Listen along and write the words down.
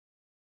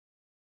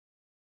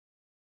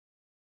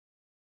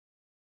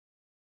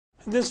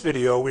In this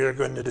video, we are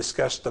going to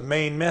discuss the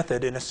main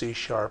method in a C#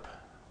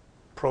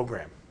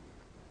 program.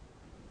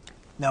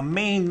 Now,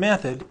 main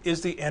method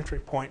is the entry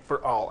point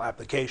for all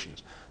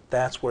applications.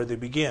 That's where they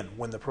begin.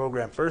 When the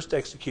program first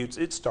executes,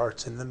 it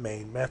starts in the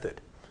main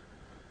method.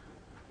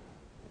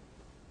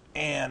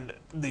 And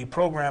the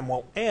program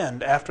will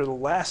end after the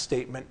last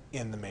statement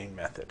in the main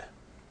method.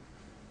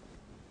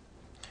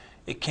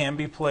 It can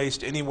be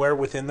placed anywhere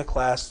within the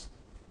class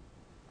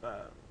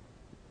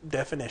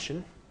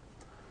definition,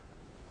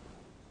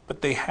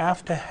 but they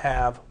have to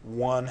have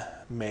one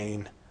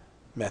main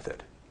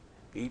method.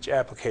 Each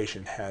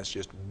application has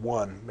just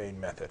one main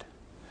method,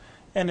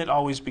 and it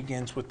always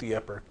begins with the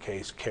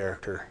uppercase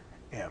character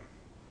M.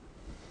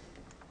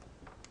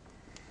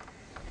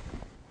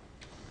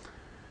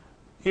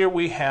 Here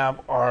we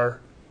have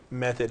our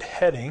method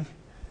heading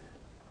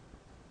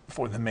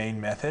for the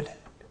main method,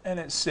 and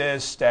it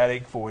says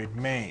static void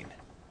main.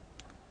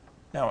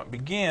 Now it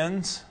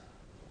begins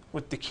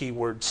with the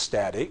keyword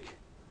static,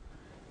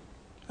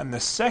 and the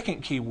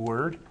second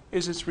keyword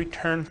is its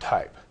return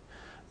type.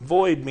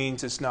 Void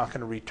means it's not going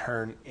to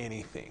return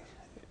anything,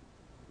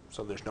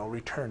 so there's no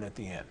return at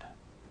the end.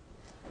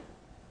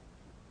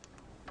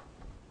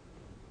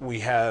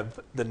 We have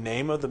the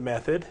name of the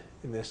method,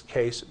 in this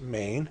case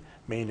main.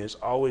 Main is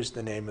always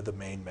the name of the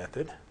main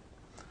method.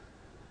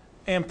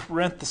 And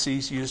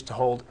parentheses used to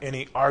hold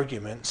any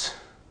arguments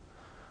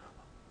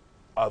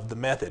of the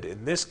method.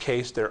 In this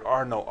case, there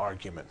are no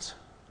arguments.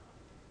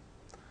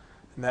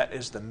 And that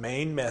is the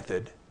main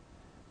method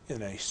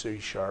in a C#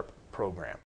 program.